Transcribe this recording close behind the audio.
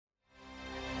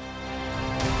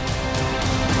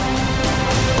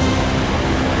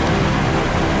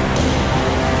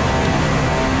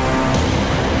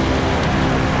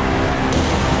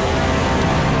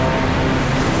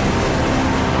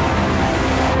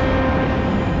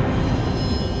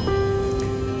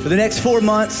For the next 4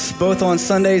 months, both on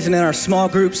Sundays and in our small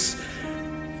groups,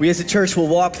 we as a church will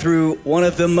walk through one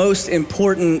of the most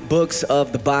important books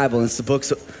of the Bible. It's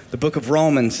the book of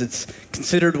Romans. It's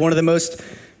considered one of the most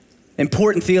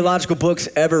important theological books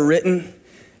ever written.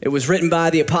 It was written by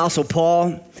the Apostle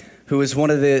Paul, who was one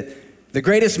of the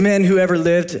greatest men who ever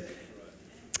lived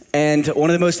and one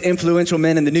of the most influential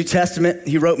men in the New Testament.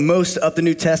 He wrote most of the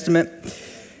New Testament.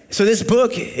 So this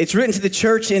book, it's written to the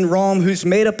church in Rome who's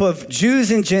made up of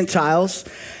Jews and Gentiles.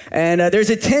 And there's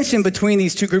a tension between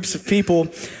these two groups of people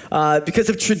because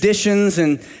of traditions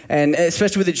and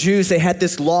especially with the Jews, they had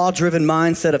this law-driven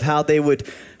mindset of how they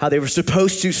were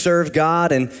supposed to serve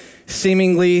God. And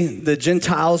seemingly the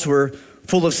Gentiles were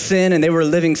full of sin and they were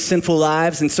living sinful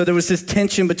lives. And so there was this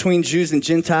tension between Jews and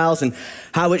Gentiles and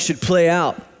how it should play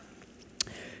out.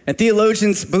 And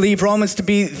theologians believe Romans to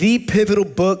be the pivotal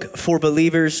book for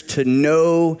believers to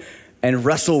know and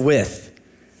wrestle with.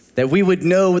 That we would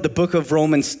know what the book of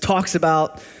Romans talks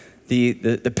about,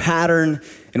 the pattern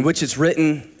in which it's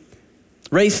written.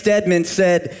 Ray Stedman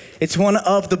said, it's one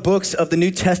of the books of the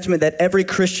New Testament that every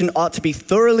Christian ought to be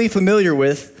thoroughly familiar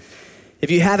with.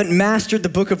 If you haven't mastered the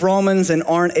book of Romans and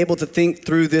aren't able to think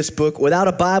through this book without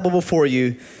a Bible before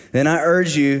you, then I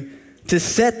urge you to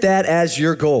set that as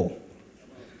your goal.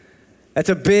 That's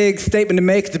a big statement to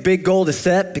make. It's a big goal to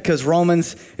set because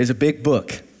Romans is a big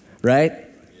book, right?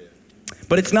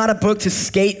 But it's not a book to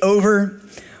skate over,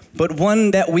 but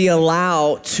one that we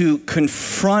allow to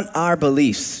confront our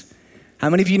beliefs. How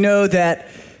many of you know that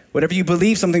whatever you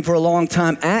believe something for a long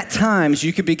time, at times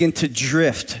you can begin to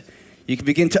drift. You can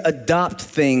begin to adopt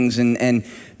things and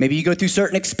maybe you go through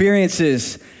certain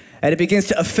experiences and it begins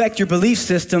to affect your belief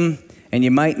system and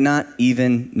you might not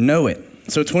even know it.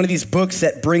 So it's one of these books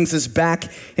that brings us back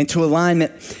into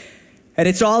alignment. And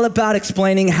it's all about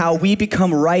explaining how we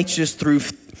become righteous through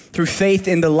faith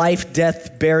in the life,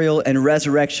 death, burial, and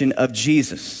resurrection of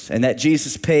Jesus. And that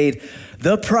Jesus paid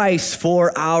the price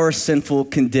for our sinful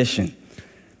condition.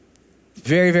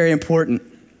 Very, very important.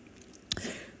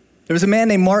 There was a man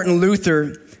named Martin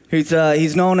Luther,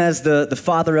 he's known as the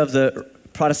father of the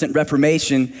Protestant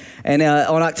Reformation. And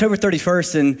on October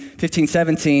 31st in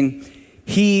 1517,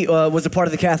 he was a part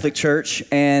of the Catholic Church,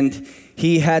 and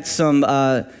he had some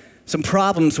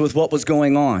problems with what was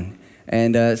going on,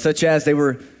 and such as they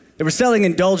were selling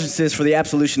indulgences for the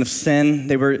absolution of sin.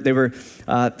 They were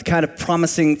kind of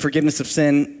promising forgiveness of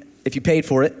sin if you paid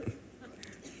for it,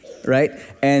 right?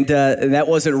 And that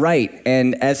wasn't right.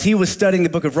 And as he was studying the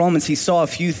book of Romans, he saw a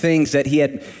few things that he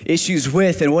had issues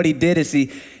with, and what he did is he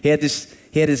had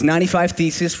his 95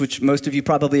 Thesis, which most of you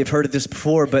probably have heard of this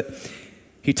before, but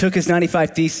he took his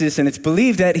 95 Thesis, and it's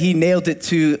believed that he nailed it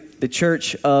to the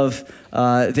church of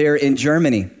there in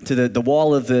Germany, to the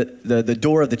wall of the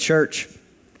door of the church.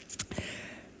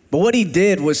 But what he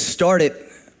did was started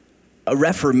a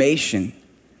reformation,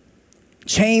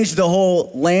 changed the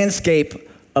whole landscape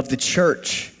of the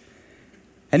church.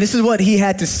 And this is what he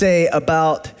had to say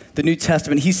about the New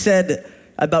Testament. He said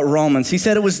about Romans, he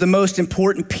said it was the most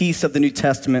important piece of the New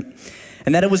Testament,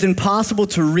 and that it was impossible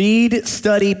to read,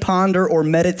 study, ponder, or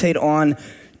meditate on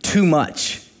too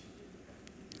much,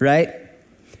 right?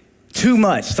 Too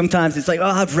much. Sometimes it's like, oh,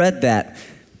 I've read that.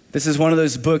 This is one of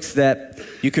those books that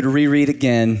you could reread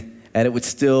again, and it would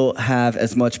still have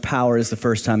as much power as the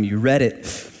first time you read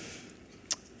it.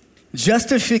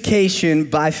 Justification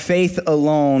by faith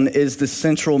alone is the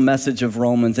central message of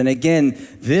Romans. And again,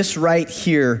 this right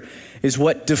here is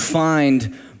what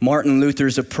defined Martin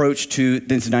Luther's approach to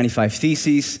his 95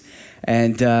 Theses.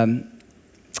 And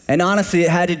honestly, it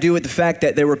had to do with the fact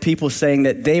that there were people saying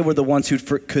that they were the ones who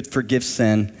could forgive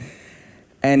sin.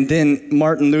 And then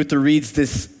Martin Luther reads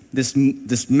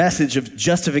this message of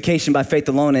justification by faith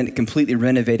alone, and it completely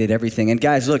renovated everything. And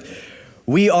guys, look,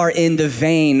 we are in the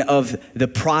vein of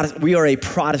we are a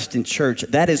Protestant church.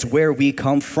 That is where we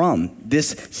come from.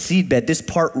 This seedbed, this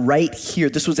part right here,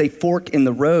 this was a fork in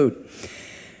the road.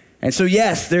 And so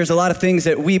yes, there's a lot of things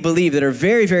that we believe that are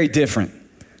very, very different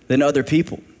than other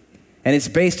people. And it's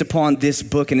based upon this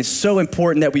book, and it's so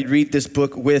important that we read this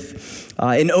book with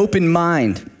an open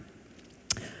mind.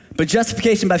 But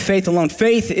justification by faith alone,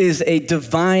 faith is a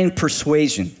divine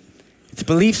persuasion. It's a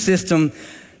belief system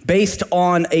based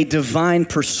on a divine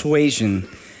persuasion,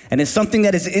 and it's something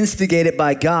that is instigated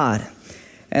by God.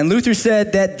 And Luther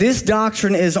said that this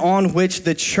doctrine is on which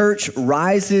the church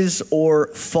rises or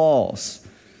falls.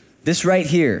 This right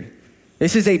here,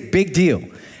 this is a big deal.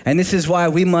 And this is why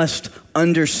we must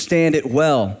understand it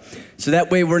well. So that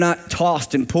way we're not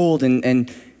tossed and pulled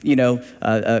and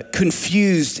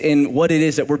confused in what it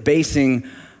is that we're basing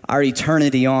our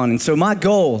eternity on. And so my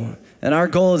goal And our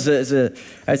goal as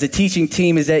a teaching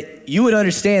team is that you would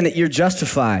understand that you're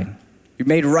justified. You're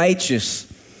made righteous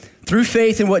through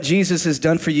faith in what Jesus has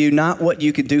done for you, not what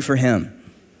you could do for him.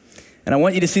 And I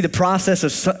want you to see the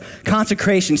process of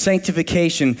consecration,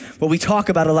 sanctification, what we talk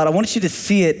about a lot. I want you to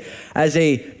see it as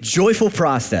a joyful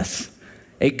process,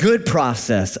 a good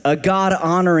process, a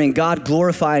God-honoring,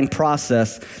 God-glorifying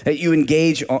process that you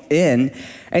engage in,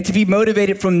 and to be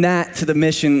motivated from that to the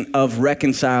mission of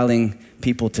reconciling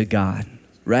people to God,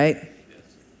 right?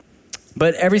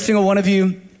 But every single one of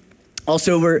you,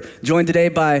 also we're joined today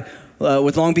by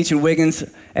with Long Beach and Wiggins,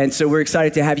 and so we're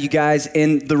excited to have you guys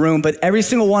in the room. But every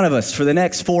single one of us for the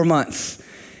next 4 months,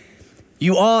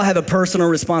 you all have a personal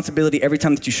responsibility every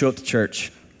time that you show up to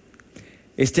church,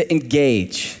 is to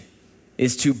engage,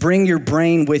 is to bring your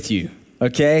brain with you,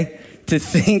 okay? To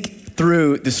think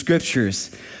through the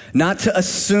scriptures, not to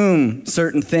assume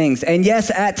certain things. And yes,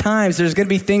 at times there's gonna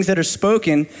be things that are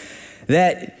spoken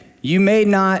that you may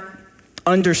not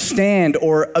understand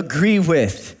or agree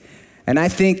with. And I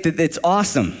think that it's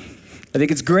awesome. I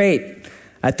think it's great.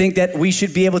 I think that we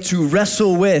should be able to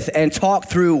wrestle with and talk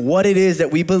through what it is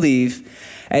that we believe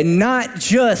and not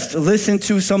just listen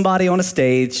to somebody on a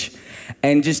stage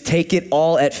and just take it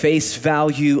all at face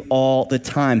value all the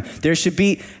time. There should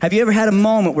be, have you ever had a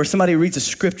moment where somebody reads a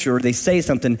scripture or they say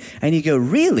something and you go,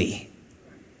 really?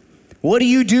 What do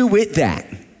you do with that?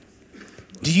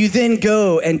 Do you then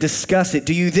go and discuss it?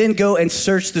 Do you then go and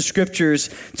search the scriptures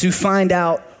to find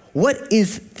out what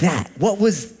is that? What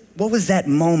was that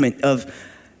moment of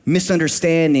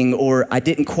misunderstanding or I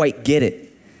didn't quite get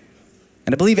it?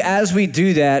 And I believe as we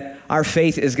do that, our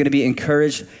faith is going to be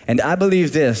encouraged. And I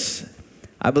believe this.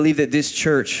 I believe that this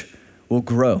church will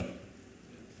grow.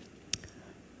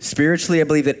 Spiritually, I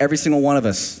believe that every single one of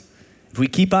us, if we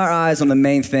keep our eyes on the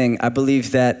main thing, I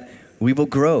believe that we will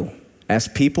grow as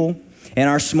people. In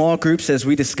our small groups, as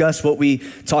we discuss what we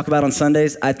talk about on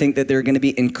Sundays, I think that there are going to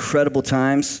be incredible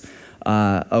times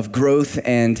of growth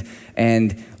and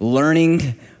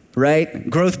learning, right?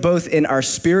 Growth both in our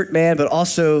spirit, man, but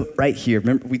also right here.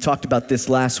 Remember, we talked about this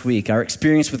last week. Our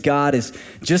experience with God is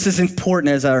just as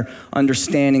important as our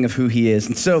understanding of who he is.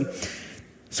 And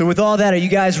so with all that, are you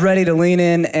guys ready to lean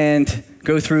in and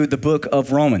go through the book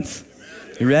of Romans?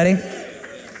 You ready?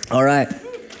 All right.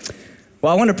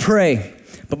 Well, I want to pray.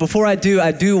 But before I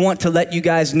do want to let you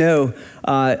guys know,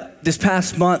 this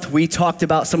past month, we talked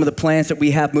about some of the plans that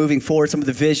we have moving forward, some of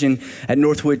the vision at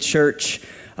Northwood Church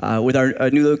with our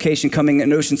new location coming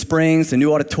in Ocean Springs, the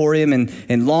new auditorium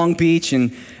in Long Beach,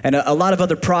 and a lot of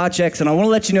other projects. And I want to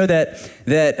let you know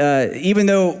that even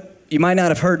though you might not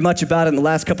have heard much about it in the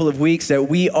last couple of weeks, that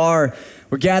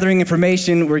we're gathering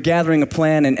information, we're gathering a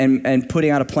plan and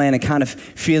putting out a plan and kind of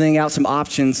feeling out some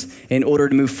options in order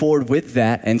to move forward with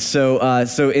that. And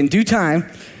so in due time,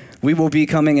 we will be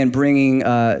coming and bringing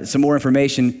some more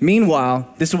information.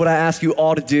 Meanwhile, this is what I ask you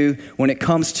all to do when it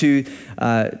comes to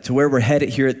where we're headed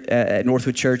here at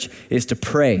Northwood Church, is to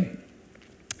pray.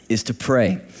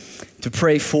 To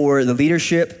pray for the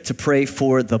leadership, to pray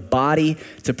for the body,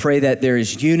 to pray that there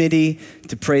is unity,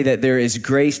 to pray that there is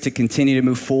grace to continue to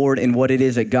move forward in what it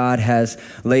is that God has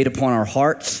laid upon our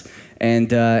hearts. And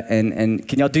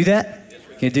can y'all do that?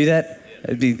 Can you do that?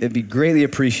 It'd be greatly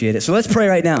appreciated. So let's pray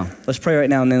right now. Let's pray right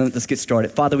now and then let's get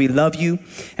started. Father, we love you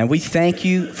and we thank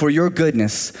you for your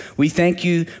goodness. We thank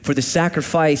you for the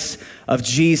sacrifice of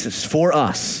Jesus for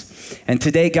us. And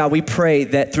today, God, we pray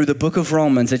that through the book of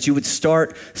Romans, that you would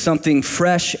start something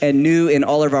fresh and new in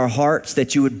all of our hearts,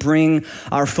 that you would bring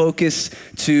our focus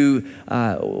to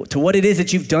what it is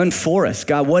that you've done for us,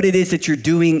 God, what it is that you're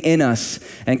doing in us,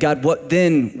 and God, what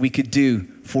then we could do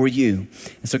for you.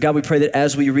 And so, God, we pray that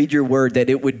as we read your word, that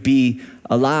it would be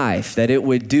alive, that it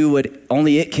would do what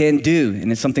only it can do,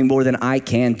 and it's something more than I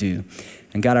can do.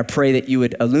 And God, I pray that you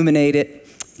would illuminate it,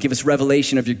 give us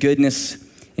revelation of your goodness.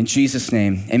 In Jesus'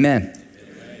 name, amen.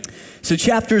 So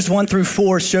chapters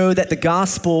 1-4 show that the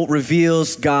gospel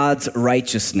reveals God's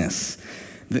righteousness.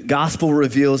 The gospel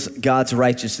reveals God's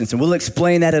righteousness, and we'll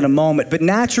explain that in a moment. But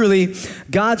naturally,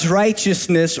 God's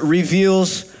righteousness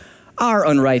reveals our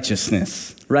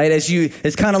unrighteousness, right?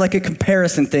 It's kind of like a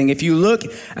comparison thing. If you look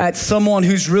at someone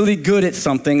who's really good at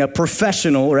something, a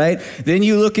professional, right? Then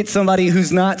you look at somebody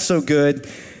who's not so good.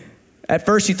 At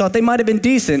first you thought they might have been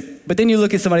decent, but then you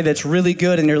look at somebody that's really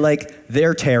good and you're like,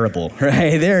 they're terrible,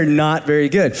 right? They're not very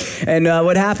good. And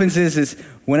what happens is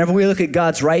whenever we look at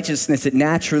God's righteousness, it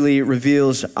naturally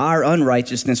reveals our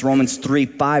unrighteousness. Romans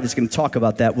 3:5 is going to talk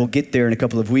about that. We'll get there in a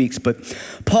couple of weeks. But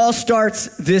Paul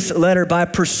starts this letter by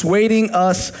persuading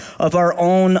us of our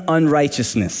own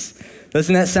unrighteousness.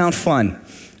 Doesn't that sound fun?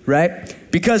 right?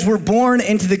 Because we're born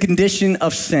into the condition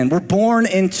of sin. We're born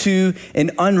into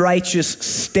an unrighteous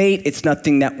state. It's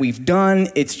nothing that we've done.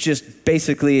 It's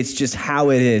just how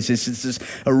it is. It's this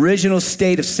original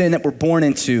state of sin that we're born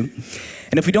into.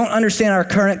 And if we don't understand our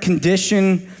current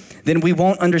condition, then we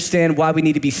won't understand why we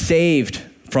need to be saved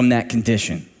from that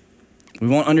condition. We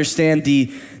won't understand the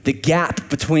gap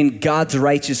between God's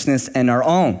righteousness and our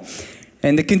own.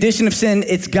 And the condition of sin,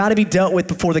 it's got to be dealt with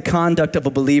before the conduct of a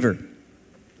believer.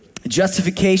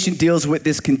 Justification deals with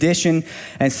this condition,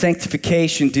 and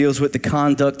sanctification deals with the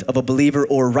conduct of a believer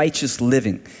or righteous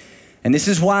living. And this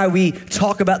is why we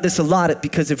talk about this a lot,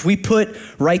 because if we put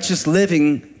righteous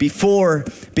living before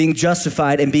being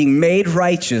justified and being made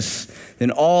righteous,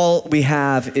 then all we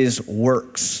have is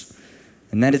works.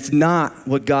 And that is not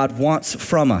what God wants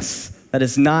from us. That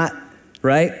is not,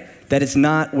 right? That is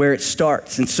not where it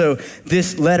starts. And so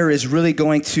this letter is really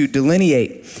going to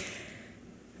delineate.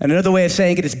 And another way of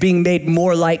saying it is being made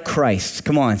more like Christ.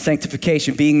 Come on,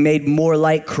 sanctification, being made more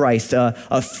like Christ.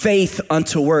 A faith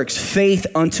unto works, faith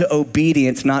unto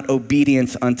obedience, not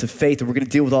obedience unto faith. And we're going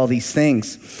to deal with all these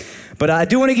things. But I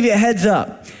do want to give you a heads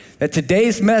up that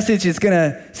today's message is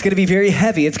it's gonna be very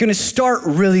heavy. It's going to start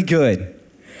really good.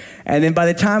 And then by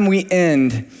the time we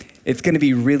end, it's going to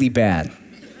be really bad,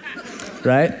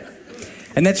 right?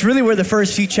 And that's really where the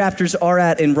first few chapters are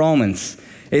at in Romans.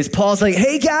 Is Paul's like,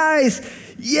 hey guys,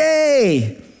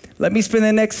 yay! Let me spend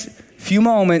the next few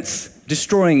moments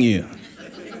destroying you,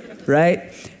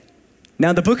 right?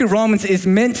 Now, the book of Romans is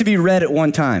meant to be read at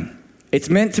one time. It's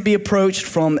meant to be approached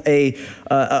from a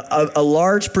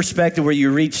large perspective where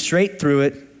you read straight through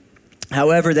it.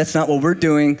 However, that's not what we're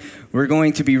doing. We're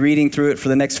going to be reading through it for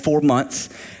the next 4 months.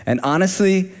 And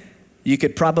honestly, you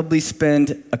could probably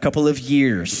spend a couple of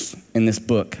years in this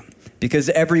book because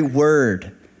every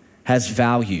word has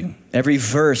value. Every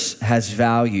verse has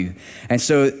value. And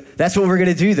so that's what we're going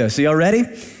to do, though. So y'all ready?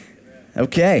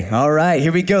 Okay, all right,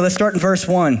 here we go. Let's start in verse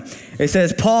 1. It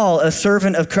says, Paul, a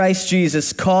servant of Christ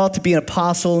Jesus, called to be an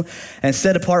apostle and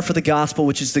set apart for the gospel,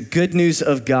 which is the good news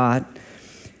of God.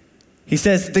 He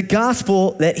says, the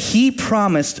gospel that he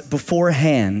promised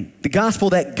beforehand, the gospel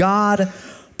that God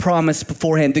promised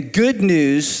beforehand, the good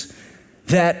news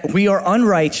that we are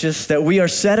unrighteous, that we are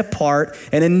set apart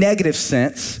in a negative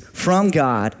sense from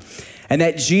God, and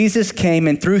that Jesus came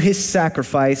and through his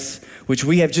sacrifice, which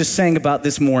we have just sang about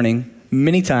this morning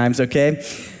many times, okay?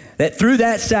 That through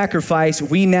that sacrifice,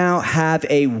 we now have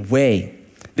a way.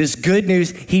 This good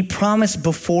news, he promised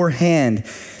beforehand.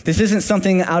 This isn't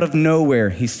something out of nowhere,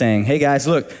 he's saying. Hey guys,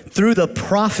 look, through the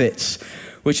prophets,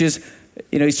 which is,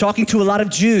 he's talking to a lot of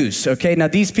Jews, okay? Now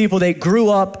these people, they grew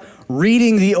up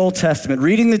reading the Old Testament,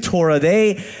 reading the Torah.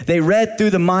 They read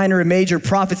through the minor and major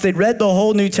prophets. They'd read the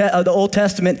whole the Old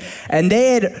Testament, and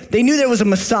they knew there was a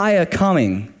Messiah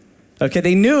coming. Okay,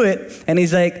 they knew it, and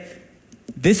he's like,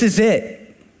 this is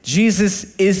it.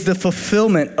 Jesus is the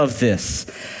fulfillment of this.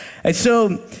 And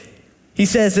so he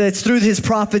says that it's through his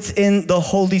prophets in the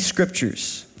Holy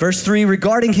Scriptures. Verse 3,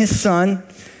 regarding his son,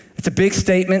 it's a big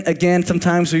statement. Again,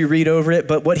 sometimes we read over it,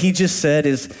 but what he just said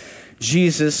is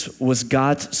Jesus was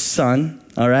God's son,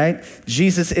 all right?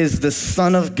 Jesus is the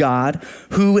Son of God,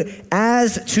 who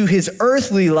as to his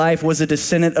earthly life was a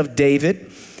descendant of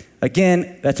David.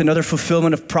 Again, that's another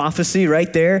fulfillment of prophecy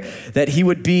right there, that he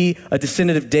would be a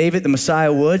descendant of David, the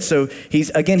Messiah would. So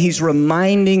he's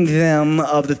reminding them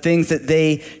of the things that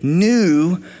they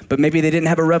knew, but maybe they didn't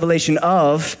have a revelation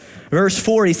of. Verse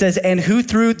 4, he says, and who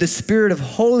through the Spirit of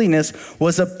holiness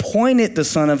was appointed the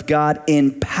Son of God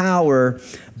in power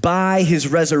by his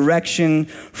resurrection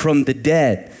from the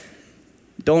dead.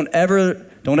 Don't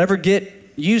ever get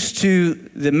used to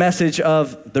the message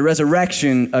of the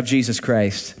resurrection of Jesus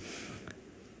Christ.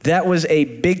 That was a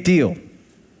big deal.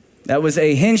 That was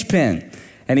a hinge pin.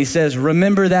 And he says,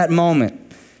 remember that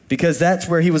moment, because that's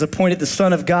where he was appointed the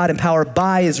Son of God in power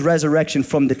by his resurrection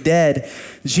from the dead.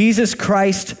 Jesus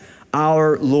Christ,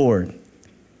 our Lord.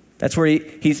 That's where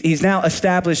he's now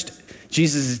established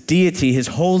Jesus' deity, his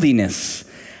holiness,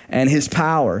 and his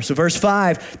power. So verse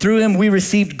 5, through him we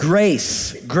received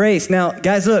grace. Grace. Now,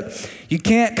 guys, look, you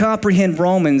can't comprehend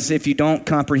Romans if you don't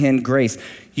comprehend grace.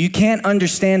 You can't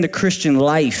understand the Christian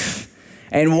life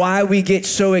and why we get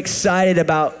so excited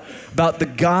about the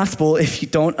gospel if you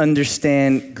don't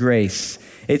understand grace.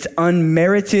 It's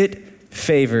unmerited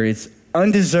favor. It's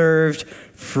undeserved,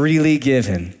 freely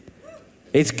given.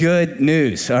 It's good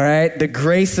news, all right? The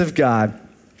grace of God.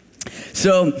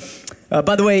 So,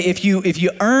 by the way, if you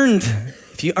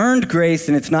earned grace,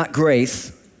 then it's not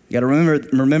grace. You got to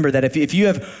remember that if you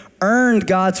have earned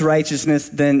God's righteousness,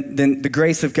 then the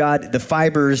grace of God, the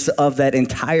fibers of that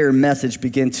entire message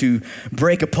begin to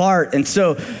break apart. And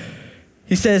so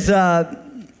he says,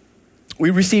 we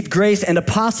received grace and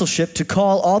apostleship to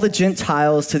call all the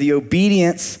Gentiles to the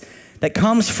obedience that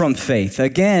comes from faith.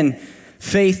 Again,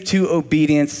 faith to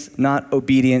obedience, not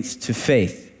obedience to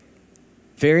faith.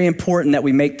 Very important that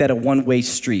we make that a one-way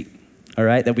street, all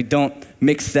right? That we don't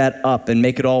mix that up and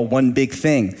make it all one big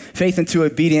thing. Faith into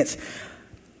obedience.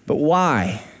 But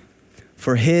why?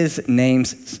 For his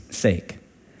name's sake,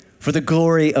 for the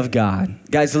glory of God.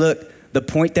 Guys, look, the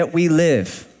point that we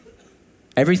live,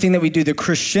 everything that we do, the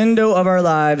crescendo of our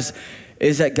lives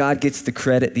is that God gets the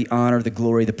credit, the honor, the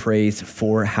glory, the praise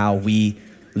for how we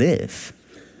live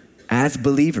as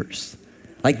believers.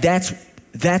 Like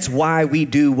that's why we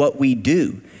do what we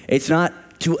do. It's not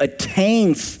to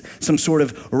attain some sort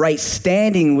of right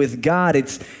standing with God.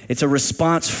 It's a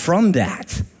response from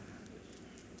that.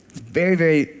 It's very,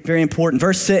 very, very important.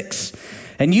 Verse 6,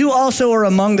 and you also are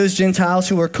among those Gentiles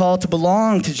who are called to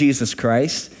belong to Jesus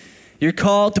Christ. You're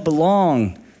called to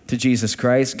belong to Jesus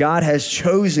Christ. God has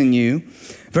chosen you.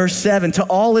 Verse 7, to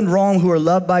all in Rome who are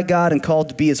loved by God and called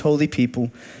to be his holy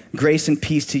people, grace and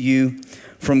peace to you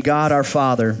from God our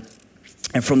Father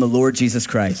and from the Lord Jesus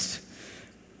Christ.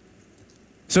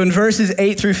 So in verses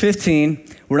 8 through 15,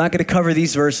 we're not going to cover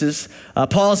these verses.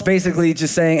 Paul's basically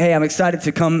just saying, hey, I'm excited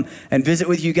to come and visit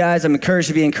with you guys. I'm encouraged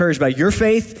to be encouraged by your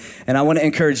faith, and I want to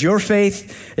encourage your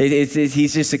faith.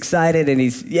 He's just excited, and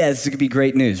this is going to be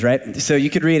great news, right? So you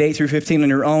could read 8 through 15 on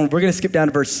your own. We're going to skip down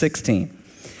to verse 16.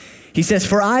 He says,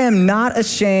 for I am not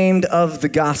ashamed of the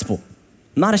gospel.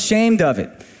 I'm not ashamed of it.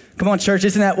 Come on, church,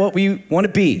 isn't that what we want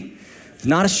to be?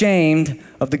 Not ashamed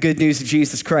of the good news of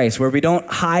Jesus Christ, where we don't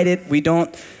hide it, we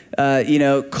don't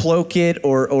cloak it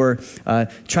or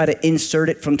try to insert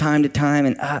it from time to time.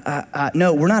 And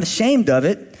no, we're not ashamed of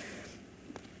it.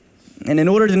 And in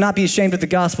order to not be ashamed of the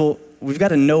gospel, we've got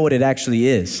to know what it actually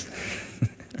is,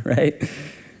 right?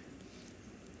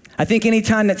 I think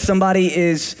anytime that somebody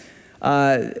is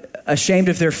ashamed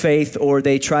of their faith, or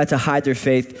they try to hide their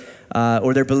faith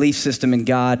or their belief system in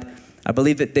God, I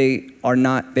believe that they don't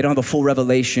have a full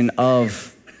revelation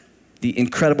of the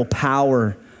incredible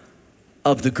power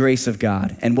of the grace of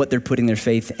God and what they're putting their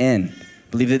faith in. I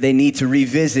believe that they need to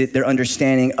revisit their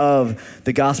understanding of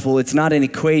the gospel. It's not an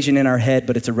equation in our head,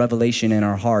 but it's a revelation in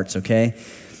our hearts, okay?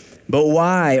 But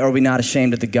why are we not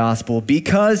ashamed of the gospel?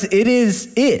 Because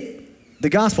the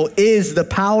gospel is the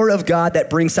power of God that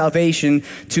brings salvation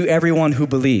to everyone who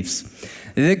believes.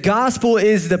 The gospel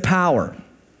is the power.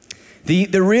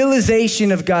 The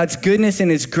realization of God's goodness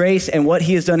and his grace and what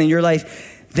he has done in your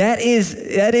life, that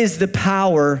is the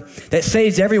power that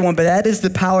saves everyone, but that is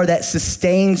the power that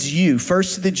sustains you.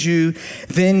 First to the Jew,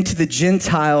 then to the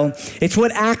Gentile. It's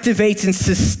what activates and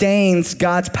sustains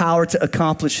God's power to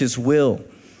accomplish his will.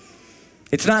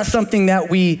 It's not something that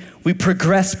we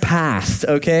progress past,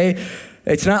 okay?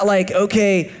 It's not like,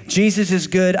 okay, Jesus is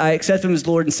good, I accept him as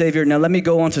Lord and Savior, now let me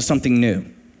go on to something new.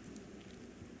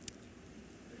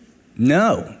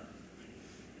 No.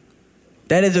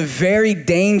 That is a very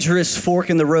dangerous fork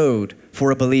in the road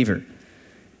for a believer.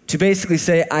 To basically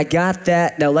say, I got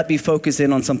that, now let me focus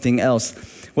in on something else.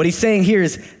 What he's saying here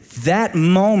is that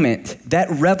moment, that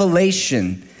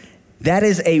revelation, that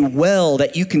is a well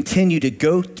that you continue to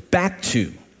go back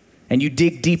to and you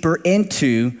dig deeper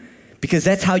into, because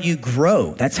that's how you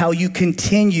grow. That's how you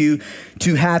continue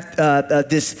to have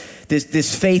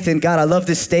this faith in God. I love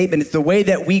this statement. It's the way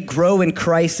that we grow in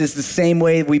Christ is the same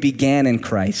way we began in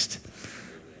Christ.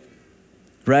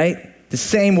 Right? The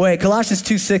same way. Colossians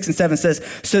 2:6-7 says,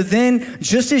 so then,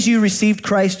 just as you received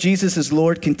Christ Jesus as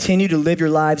Lord, continue to live your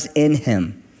lives in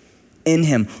him,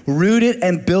 rooted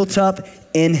and built up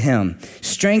in him,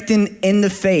 strengthened in the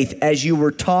faith as you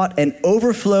were taught, and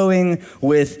overflowing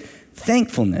with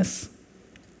thankfulness.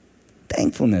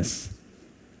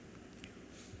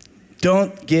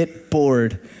 Don't get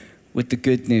bored with the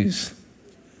good news.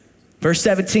 Verse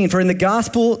 17, for in the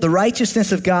gospel, the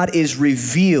righteousness of God is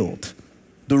revealed.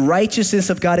 The righteousness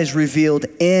of God is revealed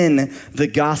in the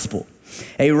gospel.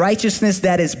 A righteousness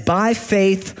that is by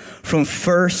faith from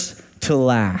first to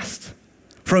last.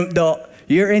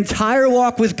 Your entire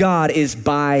walk with God is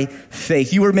by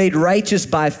faith. You were made righteous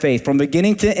by faith from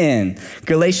beginning to end.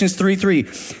 Galatians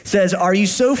 3:3 says, are you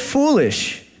so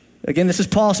foolish? Again, this is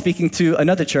Paul speaking to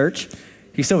another church.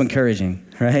 He's so encouraging,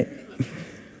 right?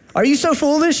 Are you so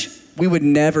foolish? We would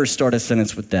never start a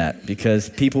sentence with that, because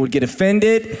people would get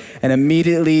offended and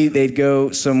immediately they'd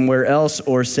go somewhere else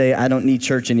or say, I don't need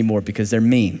church anymore because they're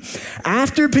mean.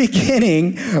 After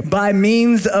beginning by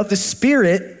means of the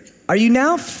Spirit, Are you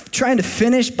now trying to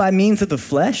finish by means of the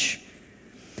flesh?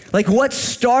 Like what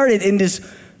started in this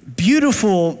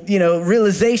beautiful,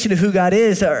 realization of who God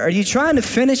is, are you trying to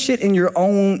finish it in your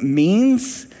own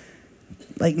means?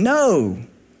 Like, no.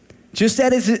 Just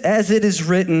as it is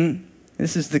written,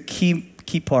 this is the key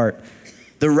part,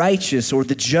 the righteous or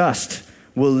the just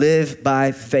will live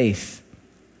by faith.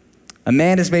 A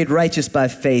man is made righteous by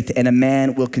faith, and a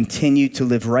man will continue to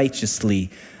live righteously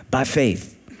by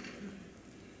faith.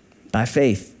 By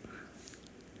faith.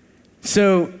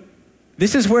 So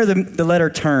this is where the letter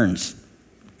turns.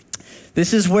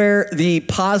 This is where the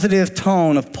positive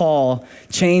tone of Paul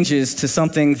changes to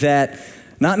something that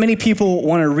not many people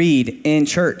want to read in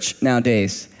church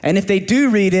nowadays. And if they do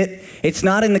read it, it's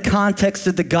not in the context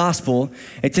of the gospel.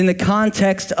 It's in the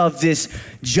context of this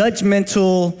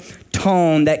judgmental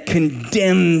tone that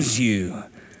condemns you,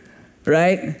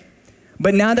 right?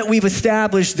 But now that we've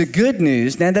established the good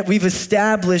news, now that we've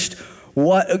established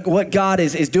what God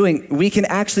is doing, we can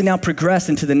actually now progress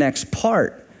into the next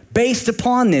part. Based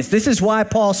upon this is why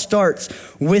Paul starts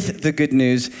with the good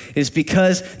news, is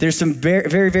because there's some very,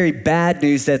 very, very bad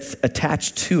news that's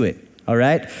attached to it, all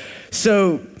right?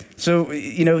 So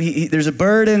there's a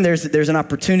burden, there's an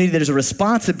opportunity, there's a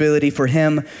responsibility for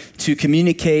him to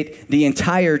communicate the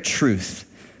entire truth,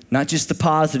 not just the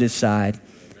positive side,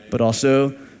 but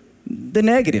also the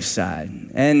negative side.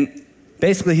 And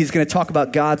basically, he's going to talk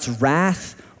about God's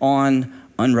wrath on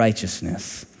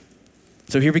unrighteousness.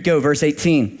 So here we go, verse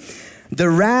 18. The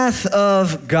wrath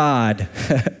of God.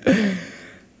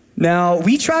 Now,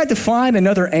 we tried to find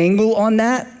another angle on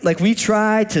that. Like, we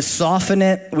tried to soften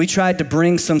it. We tried to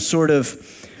bring some sort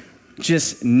of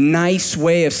just nice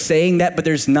way of saying that, but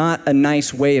there's not a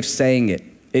nice way of saying it.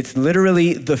 It's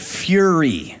literally the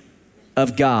fury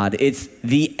of God. It's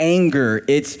the anger.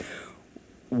 It's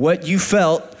what you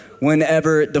felt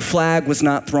whenever the flag was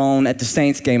not thrown at the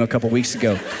Saints game a couple weeks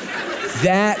ago.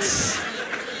 That's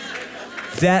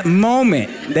that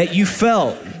moment that you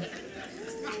felt.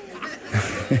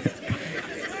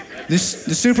 The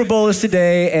Super Bowl is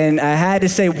today, and I had to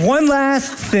say one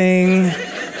last thing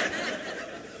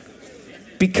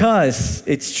because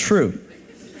it's true.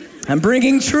 I'm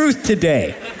bringing truth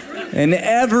today. And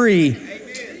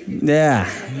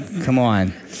come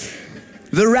on.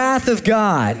 The wrath of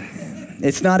God,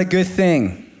 it's not a good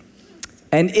thing.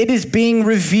 And it is being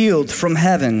revealed from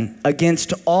heaven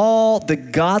against all the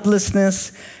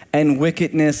godlessness and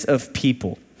wickedness of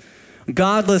people.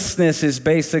 Godlessness is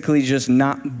basically just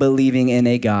not believing in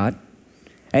a God.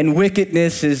 And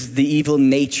wickedness is the evil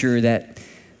nature that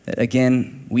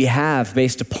again, we have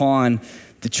based upon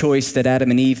the choice that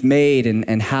Adam and Eve made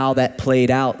and how that played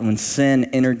out when sin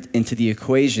entered into the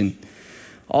equation.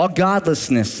 All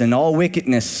godlessness and all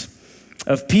wickedness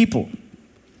of people.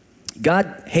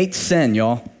 God hates sin,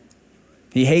 y'all.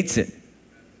 He hates it.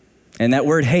 And that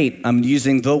word hate, I'm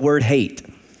using the word hate.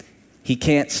 He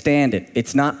can't stand it.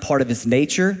 It's not part of his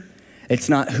nature. It's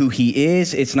not who he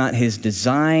is. It's not his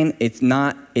design. It's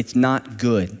not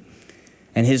good.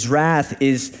 And his wrath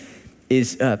it's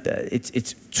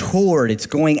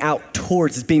going out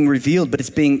towards, it's being revealed, but it's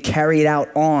being carried out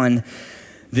on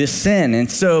this sin.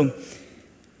 And so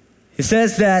it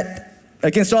says that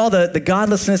against all the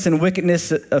godlessness and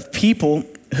wickedness of people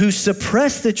who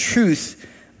suppress the truth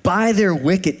by their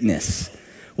wickedness.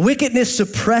 Wickedness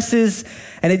suppresses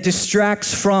and it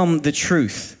distracts from the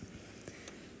truth.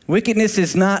 Wickedness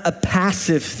is not a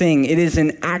passive thing. It is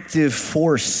an active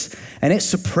force, and it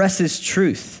suppresses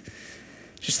truth.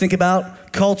 Just think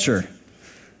about culture.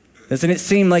 Doesn't it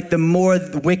seem like the more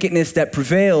the wickedness that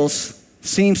prevails,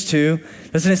 doesn't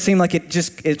it seem like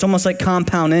it's almost like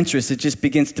compound interest. It just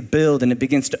begins to build and it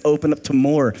begins to open up to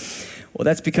more. Well,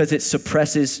 that's because it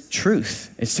suppresses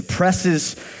truth. It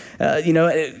suppresses,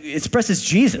 it suppresses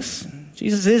Jesus.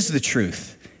 Jesus is the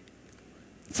truth.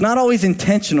 It's not always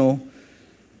intentional,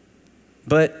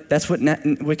 but that's what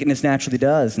wickedness naturally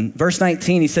does. In verse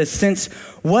 19, he says, since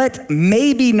what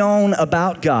may be known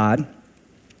about God,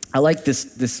 I like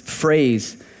this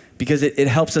phrase because it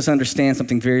helps us understand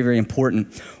something very, very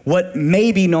important. What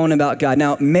may be known about God.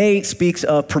 Now, may speaks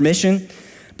of permission,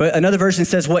 but another version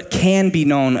says what can be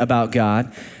known about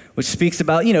God, which speaks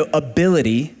about,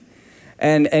 ability.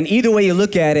 And either way you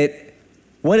look at it,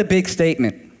 what a big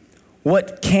statement.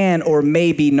 What can or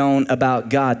may be known about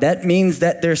God. That means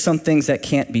that there's some things that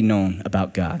can't be known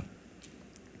about God.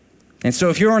 And so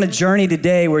if you're on a journey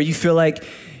today where you feel like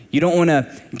you don't want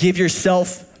to give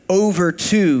yourself over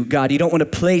to God, you don't want to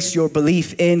place your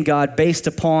belief in God based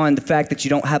upon the fact that you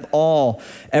don't have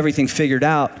everything figured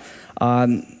out,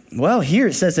 well, here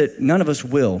it says that none of us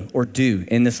will or do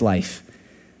in this life.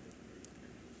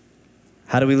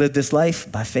 How do we live this life?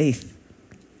 By faith.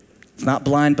 It's not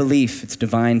blind belief, it's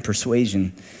divine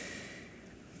persuasion.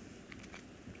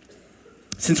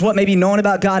 Since what may be known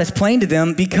about God is plain to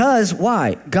them, because,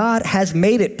 why? God has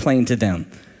made it plain to them.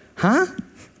 Huh?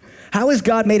 How has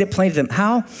God made it plain to them?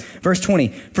 How? Verse 20,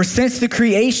 for since the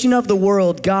creation of the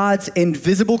world, God's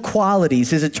invisible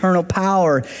qualities, his eternal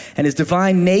power, and his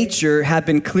divine nature have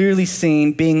been clearly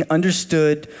seen, being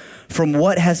understood from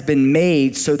what has been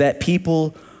made, so that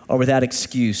people are without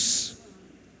excuse.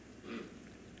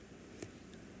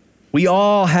 We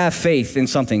all have faith in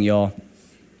something, y'all.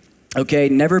 Okay,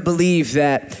 never believe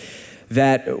that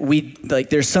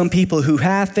there's some people who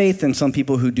have faith and some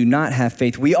people who do not have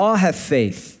faith. We all have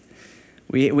faith.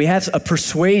 We have a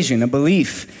persuasion, a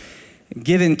belief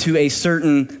given to a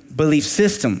certain belief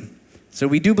system. So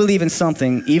we do believe in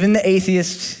something. Even the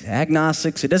atheists,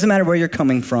 agnostics, it doesn't matter where you're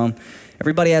coming from.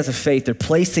 Everybody has a faith. They're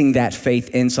placing that faith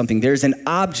in something. There's an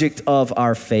object of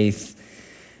our faith,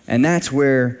 and that's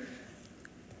where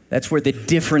the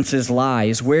differences lie,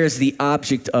 is where's the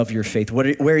object of your faith?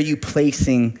 Where are you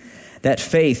placing that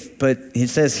faith? But it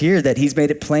says here that he's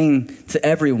made it plain to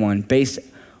everyone based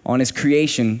on his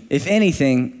creation, if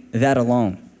anything, that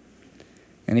alone.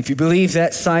 And if you believe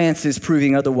that science is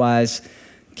proving otherwise,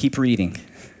 keep reading.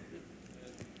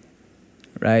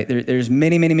 Right? There's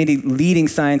many leading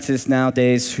scientists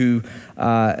nowadays who,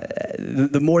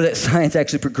 the more that science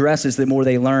actually progresses, the more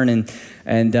they learn.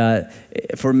 And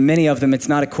for many of them, it's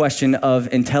not a question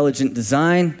of intelligent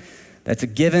design. That's a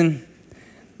given.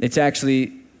 It's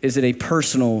actually, is it a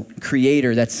personal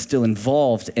creator that's still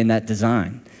involved in that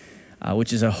design,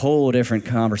 which is a whole different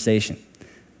conversation.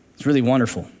 It's really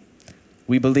wonderful.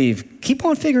 We believe. Keep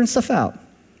on figuring stuff out.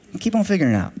 Keep on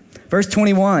figuring it out. Verse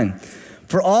 21.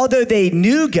 For although they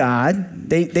knew God,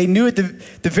 they knew at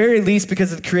the very least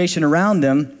because of the creation around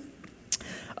them,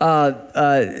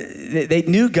 they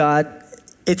knew God.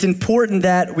 It's important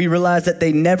that we realize that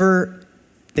they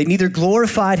neither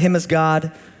glorified him as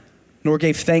God nor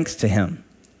gave thanks to him.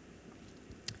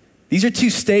 These are two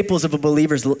staples of a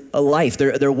believer's life,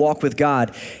 their walk with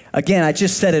God. Again, I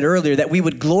just said it earlier, that we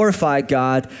would glorify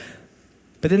God,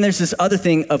 but then there's this other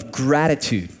thing of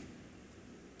gratitude.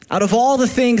 Out of all the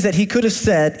things that he could have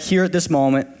said here at this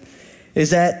moment, is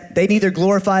that they neither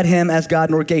glorified him as God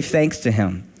nor gave thanks to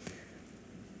him.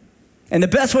 And the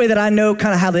best way that I know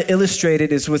kind of how to illustrate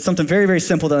it is with something very, very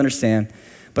simple to understand,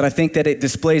 but I think that it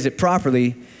displays it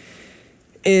properly,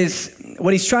 is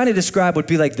what he's trying to describe would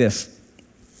be like this.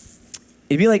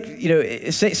 It'd be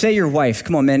like, say your wife,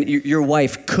 come on man, your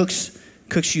wife cooks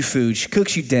you food, she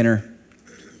cooks you dinner,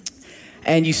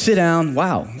 and you sit down,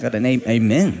 wow, got an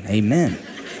amen.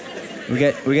 We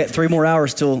got 3 more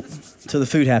hours till the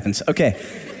food happens. Okay.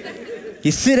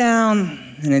 You sit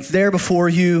down and it's there before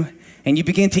you and you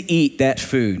begin to eat that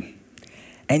food.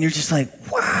 And you're just like,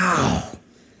 wow,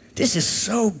 this is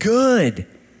so good.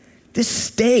 This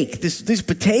steak, these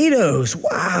potatoes,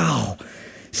 wow.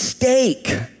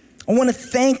 Steak, I want to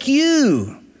thank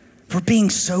you for being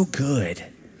so good.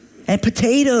 And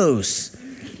potatoes.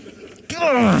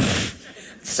 Ugh.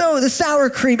 So the sour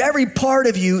cream, every part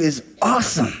of you is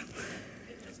awesome.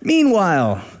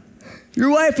 Meanwhile, your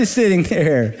wife is sitting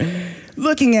there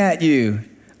looking at you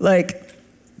like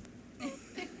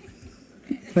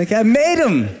I made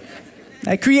them.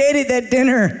 I created that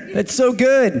dinner. That's so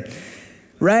good,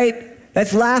 right?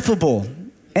 That's laughable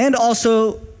and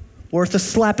also worth a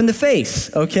slap in the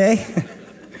face, okay?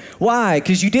 Why?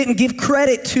 Because you didn't give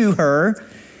credit to her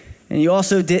and you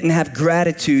also didn't have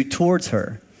gratitude towards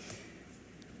her.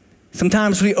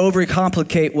 Sometimes we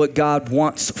overcomplicate what God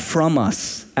wants from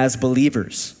us as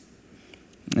believers.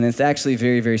 And it's actually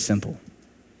very, very simple.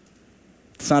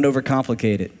 It's not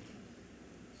overcomplicated.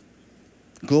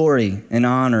 Glory and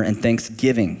honor and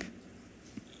thanksgiving.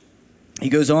 He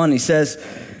goes on, he says,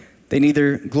 they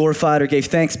neither glorified or gave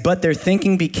thanks, but their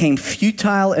thinking became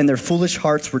futile and their foolish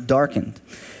hearts were darkened.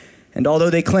 And although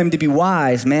they claimed to be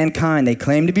wise, mankind, they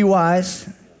claimed to be wise,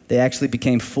 they actually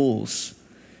became fools.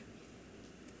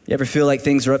 You ever feel like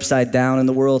things are upside down in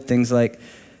the world? Things like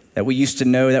that we used to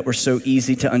know that were so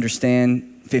easy to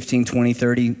understand 15, 20,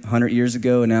 30, 100 years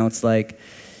ago, and now it's like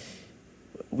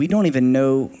we don't even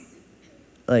know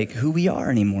like who we are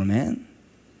anymore, man.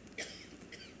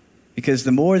 Because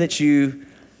the more that you,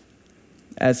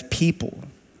 as people,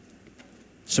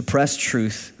 suppress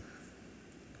truth,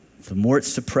 the more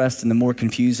it's suppressed and the more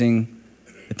confusing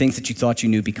the things that you thought you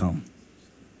knew become.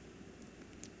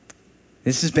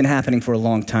 This has been happening for a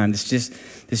long time. This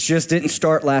just didn't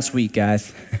start last week,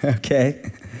 guys,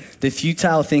 okay? The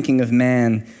futile thinking of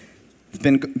man has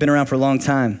been around for a long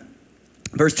time.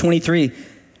 Verse 23,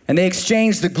 And they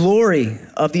exchanged the glory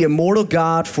of the immortal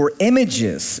God for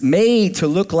images made to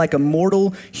look like a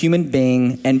mortal human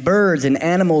being, and birds and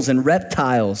animals and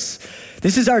reptiles.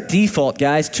 This is our default,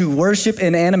 guys, to worship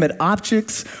inanimate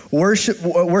objects, worship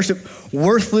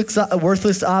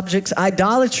worthless objects.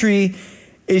 Idolatry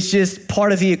is just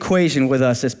part of the equation with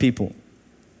us as people.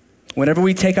 Whenever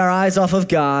we take our eyes off of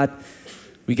God,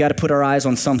 we got to put our eyes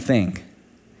on something.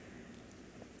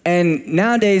 And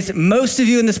nowadays, most of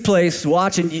you in this place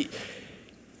watching,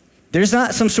 there's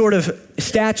not some sort of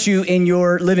statue in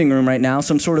your living room right now,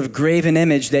 some sort of graven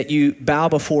image that you bow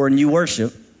before and you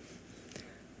worship.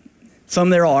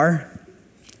 Some there are.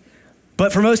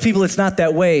 But for most people, it's not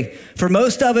that way. For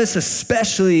most of us,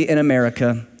 especially in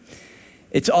America,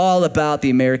 it's all about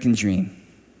the American dream.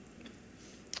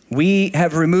 We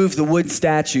have removed the wood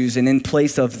statues, and in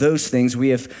place of those things,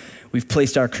 we've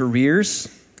placed our careers.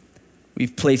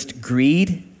 We've placed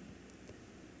greed.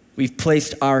 We've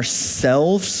placed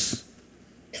ourselves,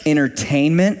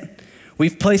 entertainment.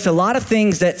 We've placed a lot of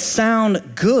things that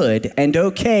sound good and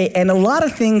okay, and a lot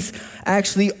of things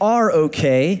actually are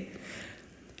okay,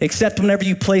 except whenever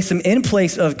you place them in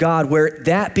place of God, where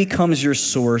that becomes your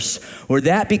source, where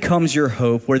that becomes your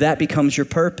hope, where that becomes your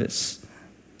purpose.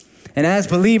 And as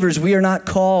believers, we are not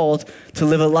called to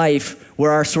live a life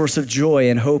where our source of joy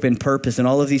and hope and purpose and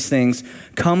all of these things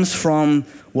comes from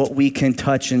what we can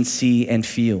touch and see and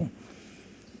feel.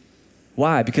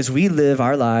 Why? Because we live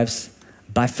our lives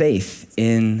by faith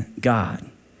in God.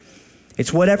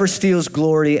 It's whatever steals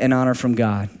glory and honor from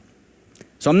God.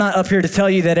 So I'm not up here to tell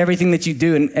you that everything that you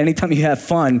do and anytime you have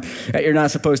fun, that you're not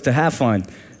supposed to have fun.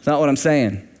 That's not what I'm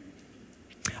saying.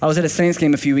 I was at a Saints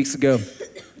game a few weeks ago.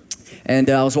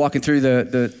 And I was walking through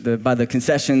by the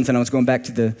concessions, and I was going back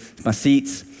to my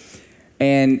seats,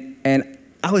 and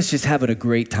I was just having a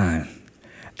great time.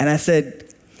 And I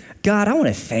said, God, I want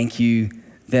to thank you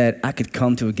that I could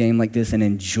come to a game like this and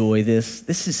enjoy this.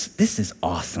 This is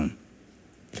awesome.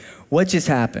 What just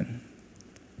happened?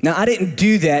 Now, I didn't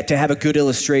do that to have a good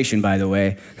illustration, by the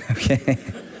way. Okay?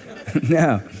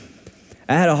 No.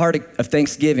 I had a heart of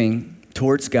thanksgiving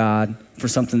towards God for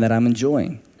something that I'm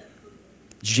enjoying.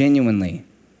 Genuinely.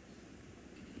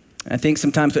 I think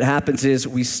sometimes what happens is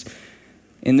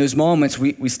in those moments,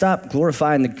 we stop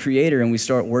glorifying the Creator and we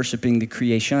start worshiping the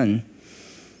creation.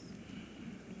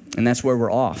 And that's where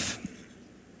we're off.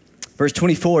 Verse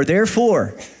 24,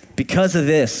 therefore, because of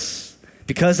this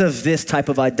type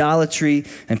of idolatry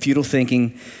and futile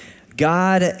thinking,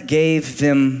 God gave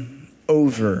them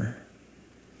over.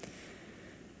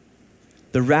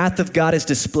 The wrath of God is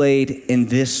displayed in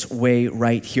this way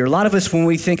right here. A lot of us, when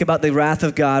we think about the wrath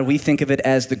of God, we think of it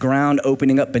as the ground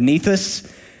opening up beneath us,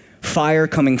 fire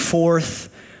coming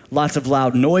forth, lots of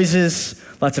loud noises,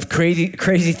 lots of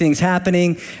crazy things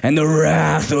happening, and the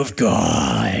wrath of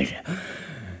God.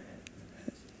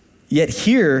 Yet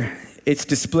here, it's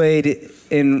displayed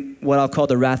in what I'll call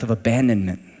the wrath of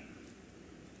abandonment,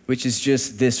 which is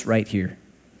just this right here.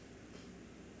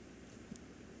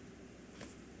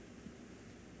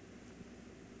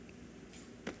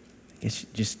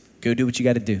 Just go do what you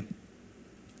got to do.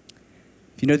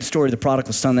 If you know the story of the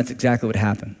prodigal son, that's exactly what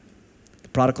happened. The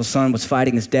prodigal son was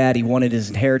fighting his dad. He wanted his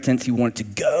inheritance. He wanted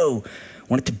to go,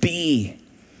 wanted to be.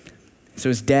 So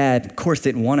his dad, of course,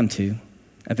 didn't want him to.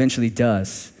 Eventually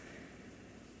does.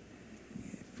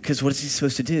 Because what is he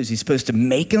supposed to do? Is he supposed to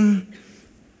make him?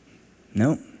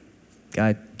 No.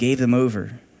 God gave them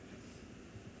over.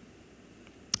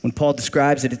 When Paul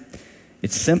describes it,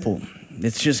 it's simple.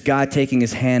 It's just God taking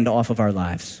his hand off of our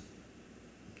lives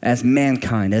as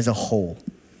mankind, as a whole.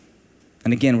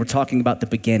 And again, we're talking about the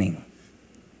beginning.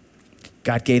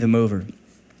 God gave them over.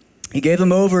 He gave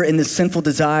them over in the sinful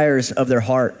desires of their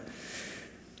heart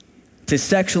to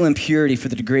sexual impurity for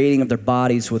the degrading of their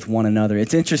bodies with one another.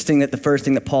 It's interesting that the first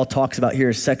thing that Paul talks about here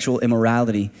is sexual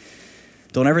immorality.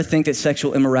 Don't ever think that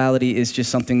sexual immorality is just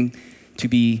something to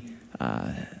be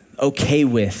okay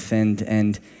with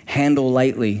and handle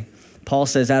lightly. Paul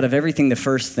says out of everything, the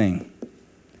first thing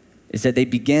is that they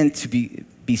begin to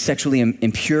be sexually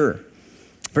impure.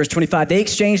 Verse 25, they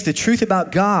exchanged the truth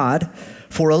about God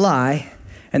for a lie,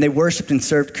 and they worshiped and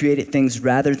served created things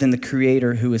rather than the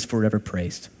Creator who is forever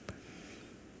praised.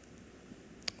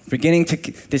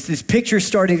 This picture is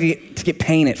starting to get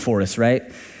painted for us, right?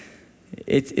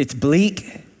 It's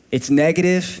bleak, it's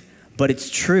negative, but it's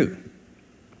true.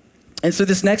 And so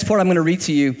this next part I'm going to read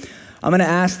to you, I'm going to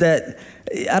ask that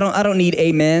I don't need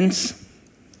amens,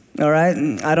 all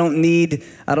right? I don't need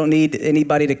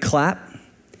anybody to clap.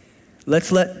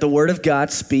 Let's let the Word of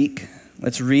God speak.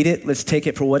 Let's read it. Let's take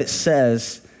it for what it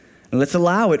says. And let's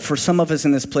allow it for some of us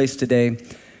in this place today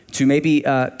to maybe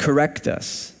correct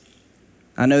us,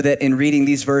 I know that in reading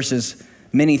these verses,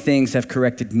 many things have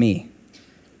corrected me.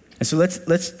 And so let's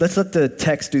let the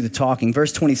text do the talking.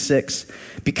 Verse 26,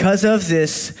 because of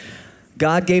this,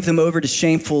 God gave them over to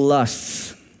shameful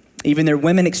lusts. Even their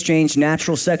women exchanged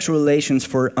natural sexual relations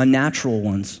for unnatural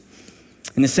ones.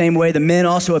 In the same way, the men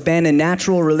also abandoned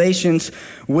natural relations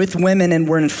with women and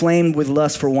were inflamed with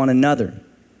lust for one another.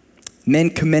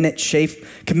 Men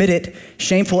committed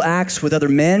shameful acts with other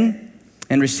men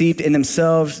and received in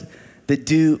themselves the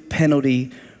due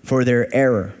penalty for their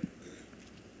error.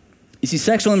 You see,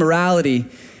 sexual immorality,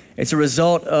 it's a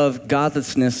result of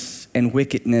godlessness and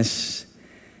wickedness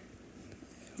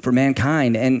for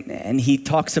mankind. And he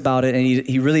talks about it, and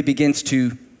he really begins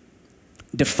to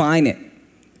define it,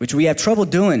 which we have trouble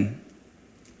doing,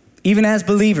 even as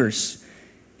believers.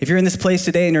 If you're in this place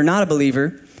today and you're not a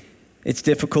believer, it's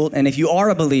difficult. And if you are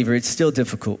a believer, it's still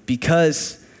difficult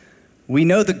because we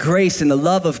know the grace and the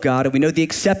love of God, and we know the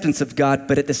acceptance of God,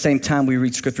 but at the same time, we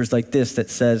read scriptures like this that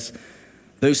says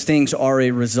those things are a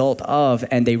result of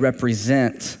and they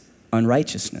represent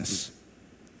unrighteousness.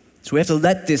 So we have to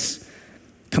let this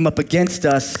come up against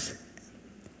us.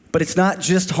 But it's not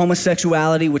just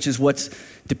homosexuality, which is what's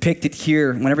depicted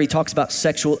here. Whenever he talks about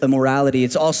sexual immorality,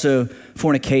 it's also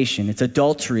fornication, it's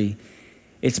adultery,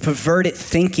 it's perverted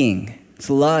thinking, it's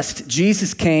lust.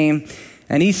 Jesus came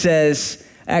and he says,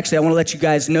 actually, I want to let you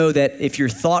guys know that if your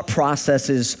thought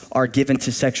processes are given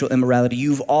to sexual immorality,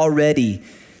 you've already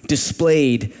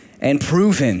displayed and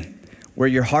proven where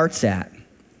your heart's at.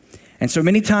 And so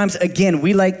many times, again,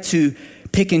 we like to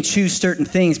pick and choose certain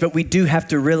things, but we do have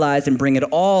to realize and bring it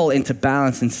all into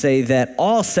balance and say that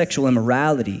all sexual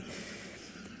immorality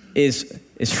is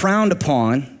frowned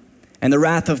upon, and the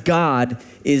wrath of God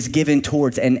is given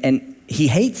towards, and he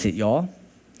hates it, y'all.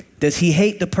 Does he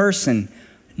hate the person?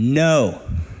 No,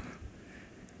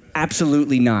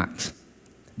 absolutely not.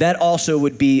 That also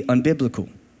would be unbiblical.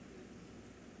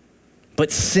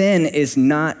 But sin is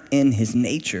not in his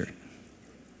nature.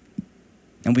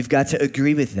 And we've got to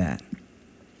agree with that.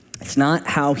 It's not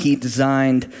how he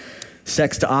designed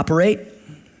sex to operate,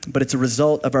 but it's a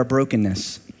result of our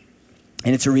brokenness.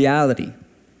 And it's a reality.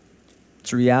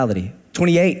 It's a reality.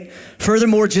 28,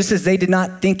 furthermore, just as they did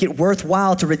not think it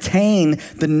worthwhile to retain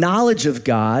the knowledge of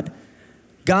God,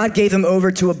 God gave them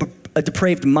over to a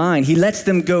depraved mind. He lets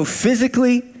them go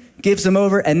physically, gives them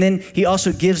over, and then he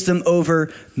also gives them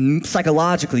over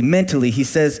psychologically, mentally. He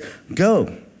says,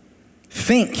 go,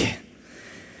 think.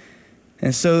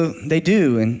 And so they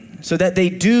do, and so that they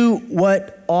do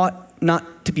what ought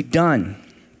not to be done.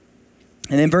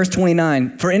 And then verse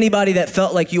 29, for anybody that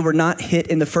felt like you were not hit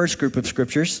in the first group of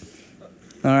scriptures,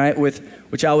 all right,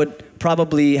 which I would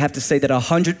probably have to say that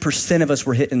 100% of us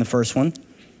were hit in the first one,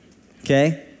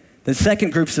 okay? The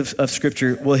second groups of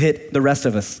scripture will hit the rest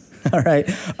of us, all right,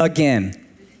 again.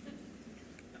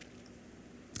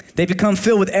 They become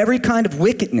filled with every kind of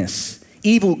wickedness,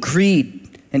 evil, greed,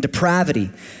 and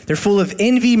depravity. They're full of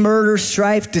envy, murder,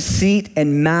 strife, deceit,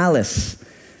 and malice.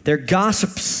 They're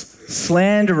gossips,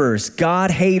 slanderers,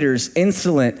 God haters,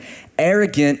 insolent,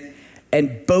 arrogant,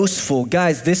 and boastful.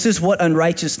 Guys, this is what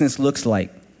unrighteousness looks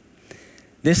like.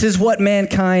 This is what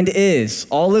mankind is.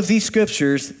 All of these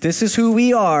scriptures, this is who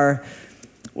we are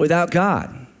without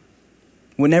God.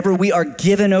 Whenever we are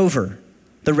given over,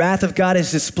 the wrath of God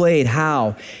is displayed.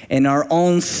 How? In our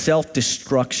own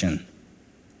self-destruction.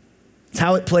 It's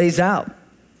how it plays out.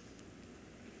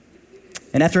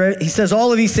 And after he says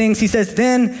all of these things, he says,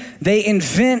 then they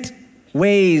invent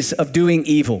ways of doing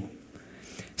evil.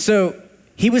 So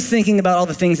he was thinking about all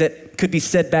the things that could be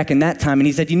said back in that time. And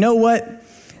he said, you know what?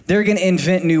 They're going to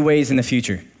invent new ways in the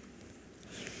future.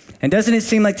 And doesn't it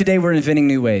seem like today we're inventing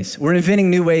new ways? We're inventing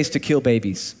new ways to kill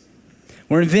babies.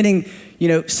 We're inventing,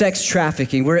 sex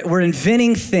trafficking. We're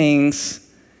inventing things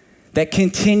that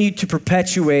continue to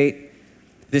perpetuate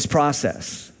this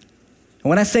process. And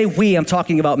when I say we, I'm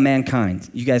talking about mankind.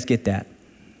 You guys get that?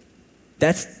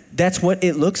 That's what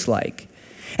it looks like.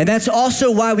 And that's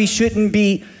also why we shouldn't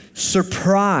be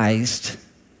surprised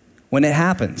when it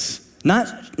happens.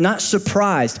 Not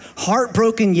surprised.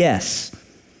 Heartbroken, yes.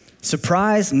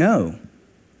 Surprised, no.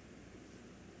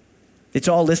 It's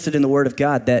all listed in the Word of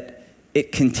God that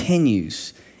it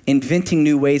continues, inventing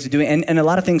new ways of doing it. And a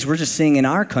lot of things we're just seeing in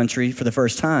our country for the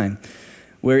first time,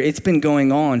 where it's been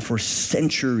going on for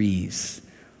centuries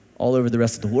all over the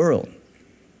rest of the world,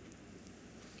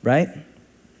 right? And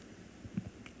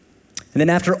then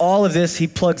after all of this, he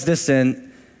plugs this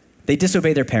in, they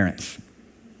disobey their parents,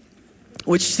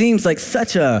 which seems like it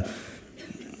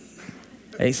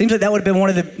seems like that would have been one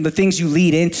of the things you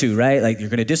lead into, right? Like, you're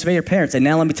going to disobey your parents, and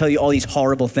now let me tell you all these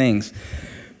horrible things.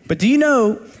 But do you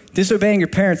know Disobeying your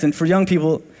parents, and for young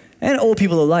people and old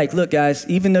people alike, look, guys,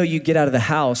 even though you get out of the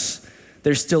house,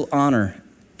 there's still honor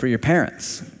for your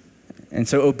parents. And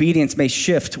so obedience may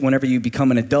shift whenever you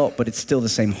become an adult, but it's still the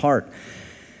same heart.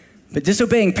 But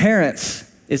disobeying parents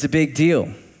is a big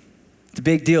deal. It's a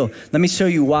big deal. Let me show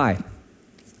you why.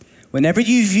 Whenever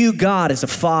you view God as a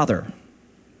father,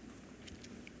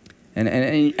 and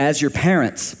as your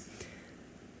parents,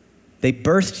 they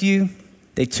birthed you,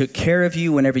 they took care of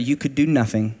you whenever you could do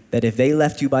nothing, that if they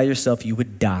left you by yourself, you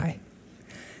would die.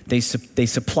 They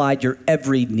supplied your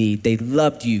every need. They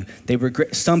loved you.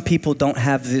 Some people don't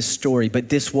have this story, but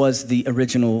this was the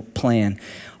original plan.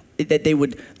 That they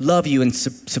would love you and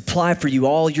supply for you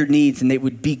all your needs, and they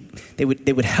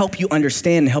would help you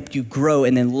understand and help you grow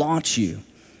and then launch you,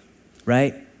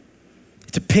 right?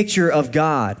 It's a picture of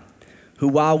God who,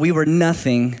 while we were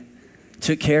nothing,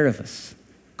 took care of us,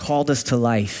 called us to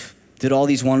life, did all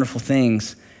these wonderful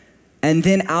things. And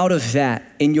then out of that,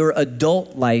 in your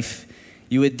adult life,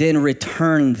 you would then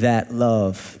return that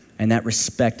love and that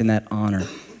respect and that honor.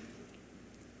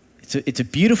 It's a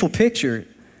beautiful picture.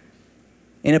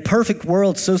 In a perfect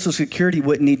world, Social Security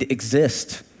wouldn't need to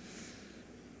exist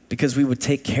because we would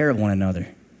take care of one another.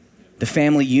 The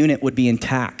family unit would be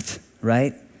intact,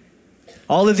 right?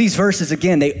 All of these verses,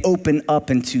 again, they open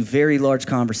up into very large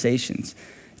conversations.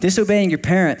 Disobeying your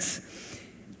parents.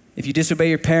 If you disobey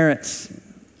your parents,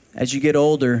 as you get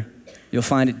older, you'll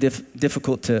find it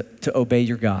difficult to obey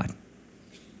your God.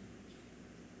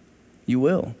 You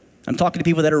will. I'm talking to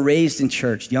people that are raised in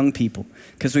church, young people,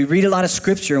 because we read a lot of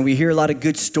scripture and we hear a lot of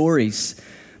good stories,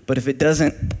 but if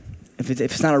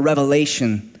it's not a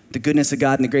revelation, the goodness of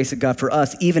God and the grace of God for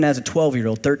us, even as a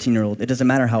 12-year-old, 13-year-old, it doesn't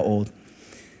matter how old,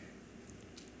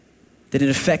 that it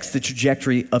affects the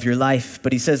trajectory of your life.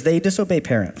 But he says they disobey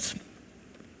parents.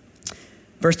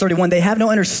 Verse 31, they have no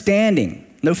understanding,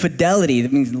 no fidelity,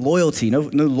 that means loyalty, no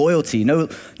loyalty, no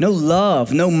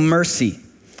love, no mercy.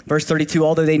 Verse 32,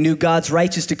 although they knew God's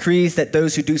righteous decrees that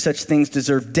those who do such things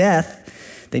deserve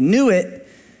death, they knew it,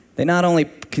 they not only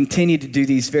continue to do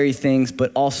these very things,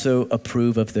 but also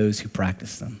approve of those who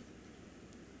practice them.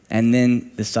 And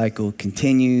then the cycle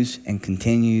continues and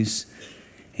continues.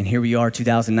 And here we are,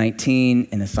 2019,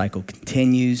 and the cycle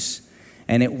continues,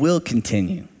 and it will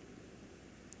continue.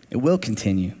 It will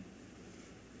continue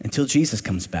until Jesus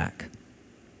comes back.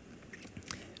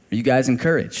 Are you guys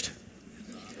encouraged?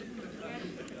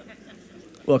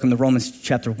 Welcome to Romans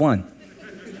chapter 1.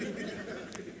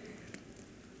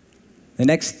 The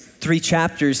next 3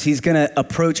 chapters, he's going to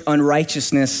approach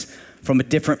unrighteousness from a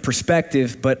different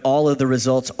perspective, but all of the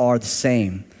results are the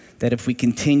same. That if we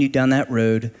continue down that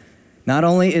road, not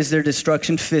only is there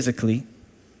destruction physically,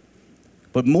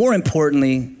 but more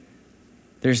importantly,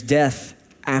 there's death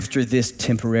after this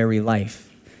temporary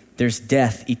life. There's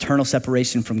death, eternal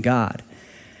separation from God.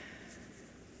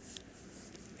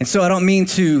 And so I don't mean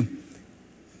to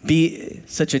be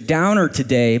such a downer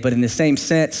today, but in the same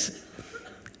sense,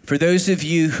 for those of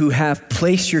you who have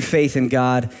placed your faith in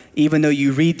God, even though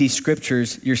you read these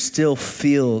scriptures, you're still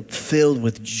filled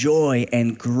with joy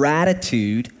and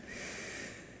gratitude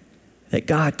that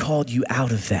God called you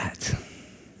out of that.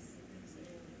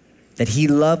 That he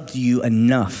loved you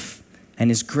enough and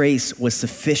his grace was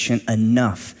sufficient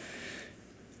enough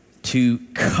to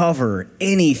cover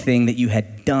anything that you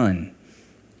had done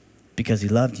because he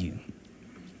loved you.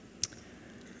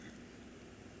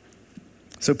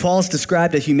 So Paul's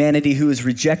described a humanity who has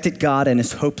rejected God and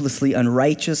is hopelessly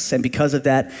unrighteous, and because of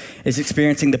that is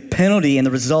experiencing the penalty and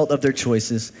the result of their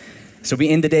choices. So we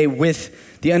end the day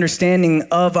with the understanding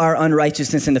of our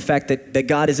unrighteousness and the fact that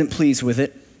God isn't pleased with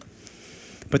it.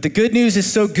 But the good news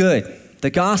is so good. The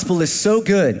gospel is so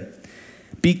good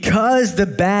because the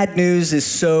bad news is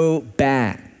so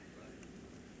bad.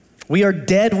 We are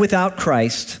dead without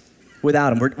Christ,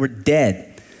 without him. We're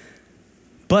dead.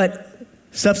 But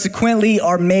subsequently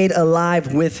are made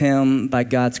alive with him by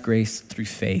God's grace through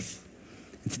faith.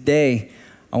 And today,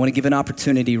 I want to give an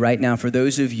opportunity right now for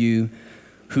those of you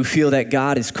who feel that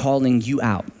God is calling you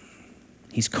out.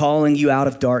 He's calling you out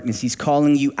of darkness. He's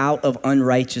calling you out of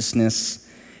unrighteousness.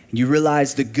 And you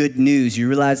realize the good news. You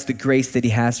realize the grace that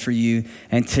he has for you.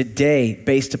 And today,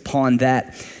 based upon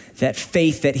that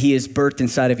faith that he has birthed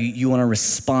inside of you, you want to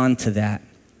respond to that.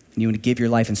 And you want to give your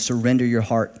life and surrender your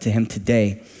heart to him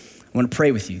today. I want to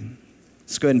pray with you.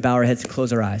 Let's go ahead and bow our heads and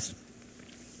close our eyes.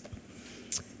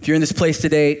 If you're in this place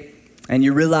today and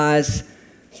you realize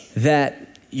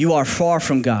that you are far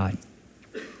from God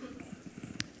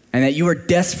and that you are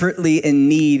desperately in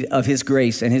need of his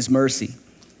grace and his mercy,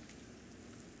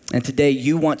 and today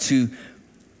you want to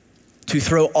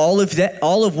throw all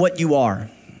of what you are,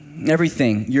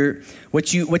 Everything.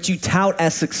 What you tout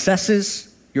as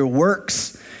successes, your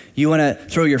works. You want to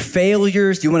throw your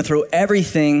failures. You want to throw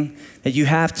everything that you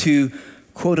have to,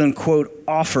 quote unquote,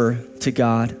 offer to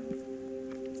God.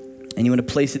 And you want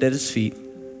to place it at his feet.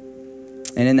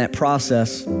 And in that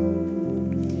process,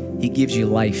 he gives you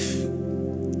life.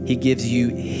 He gives you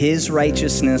his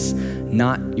righteousness,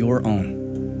 not your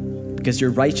own. Because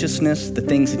your righteousness, the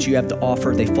things that you have to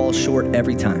offer, they fall short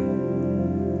every time.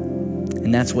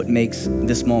 And that's what makes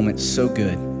this moment so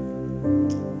good.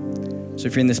 So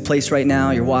if you're in this place right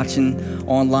now, you're watching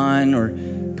online, or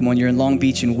come on, you're in Long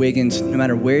Beach and Wiggins, no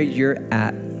matter where you're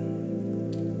at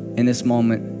in this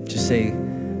moment, just say,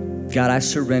 God, I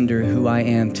surrender who I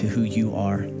am to who you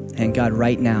are. And God,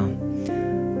 right now,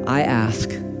 I ask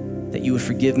that you would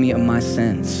forgive me of my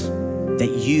sins, that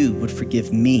you would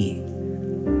forgive me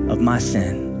of my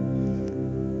sin,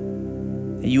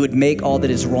 that you would make all that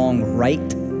is wrong right.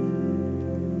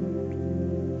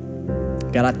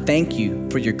 God, I thank you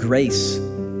for your grace.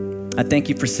 I thank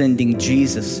you for sending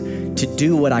Jesus to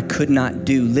do what I could not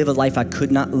do, live a life I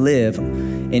could not live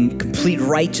in complete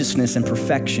righteousness and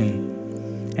perfection,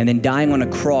 and then dying on a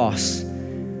cross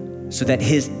so that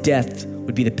his death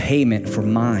would be the payment for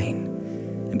mine.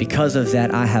 And because of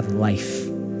that, I have life.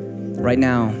 Right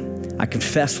now, I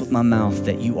confess with my mouth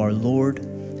that you are Lord,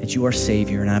 that you are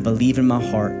Savior, and I believe in my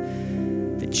heart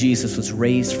that Jesus was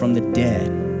raised from the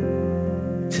dead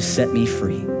to set me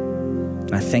free.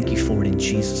 And I thank you for it in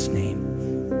Jesus' name.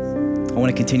 I want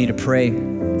to continue to pray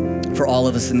for all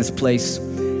of us in this place,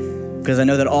 because I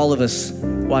know that all of us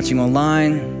watching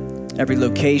online, every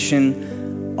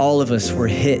location, all of us were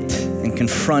hit and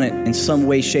confronted in some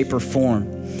way, shape, or form.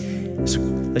 So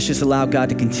let's just allow God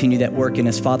to continue that work in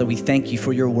us. Father, we thank you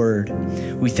for your word.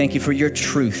 We thank you for your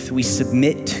truth. We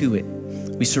submit to it.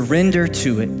 We surrender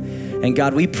to it. And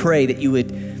God, we pray that you would,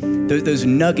 those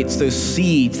nuggets, those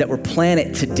seeds that were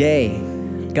planted today,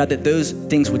 God, that those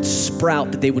things would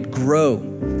sprout, that they would grow.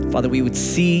 Father, we would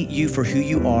see you for who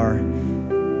you are.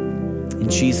 In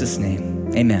Jesus'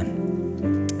 name,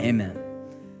 amen. Amen.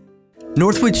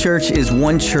 Northwood Church is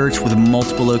one church with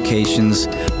multiple locations.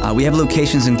 We have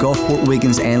locations in Gulfport,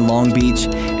 Wiggins, and Long Beach,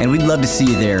 and we'd love to see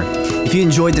you there. If you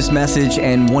enjoyed this message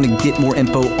and want to get more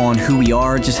info on who we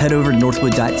are, just head over to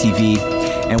northwood.tv.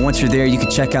 And once you're there, you can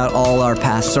check out all our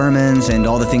past sermons and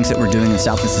all the things that we're doing in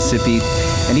South Mississippi,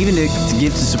 and even to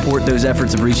give to support those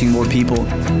efforts of reaching more people.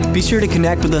 Be sure to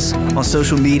connect with us on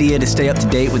social media to stay up to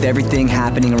date with everything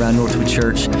happening around Northwood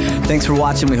Church. Thanks for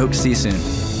watching. We hope to see you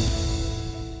soon.